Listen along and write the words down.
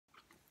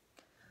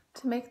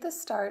To make the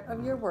start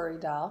of your worry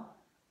doll,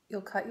 you'll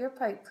cut your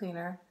pipe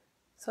cleaner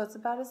so it's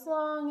about as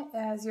long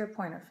as your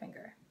pointer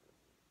finger.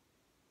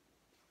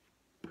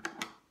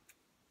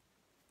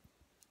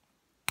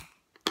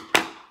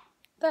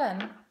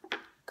 Then,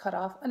 cut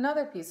off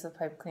another piece of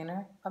pipe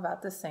cleaner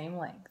about the same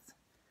length.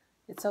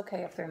 It's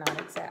okay if they're not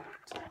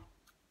exact.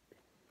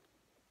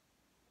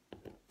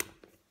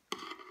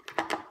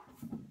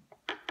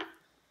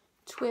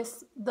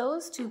 Twist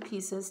those two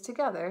pieces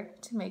together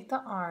to make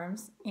the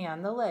arms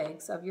and the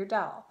legs of your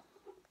doll.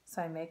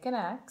 So I make an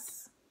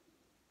X,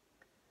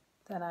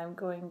 then I'm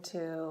going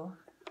to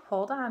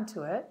hold on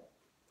to it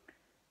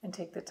and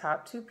take the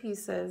top two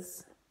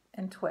pieces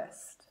and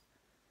twist.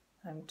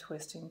 I'm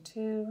twisting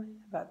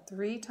about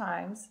 3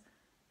 times.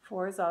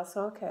 4 is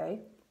also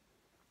okay.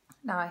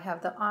 Now I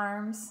have the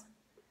arms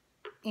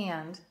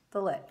and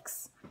the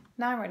legs.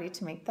 Now I'm ready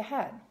to make the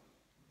head.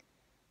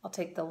 I'll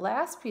take the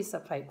last piece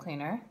of pipe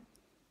cleaner,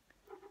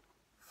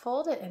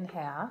 fold it in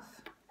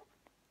half,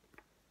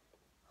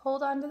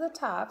 hold on to the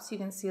top so you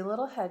can see a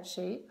little head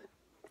shape,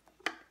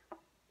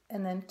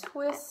 and then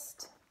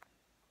twist,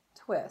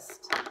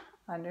 twist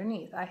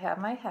underneath. I have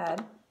my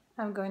head.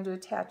 I'm going to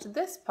attach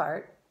this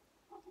part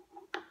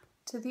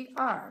to the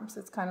arms.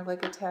 It's kind of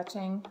like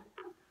attaching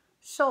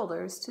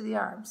shoulders to the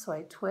arms. So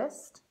I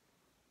twist,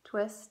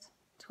 twist,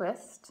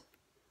 twist.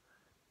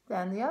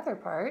 Then the other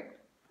part,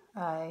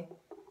 I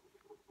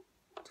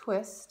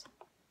twist,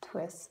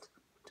 twist,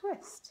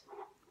 twist.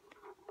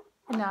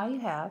 And now you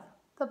have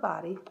the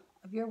body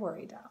of your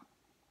worry doll.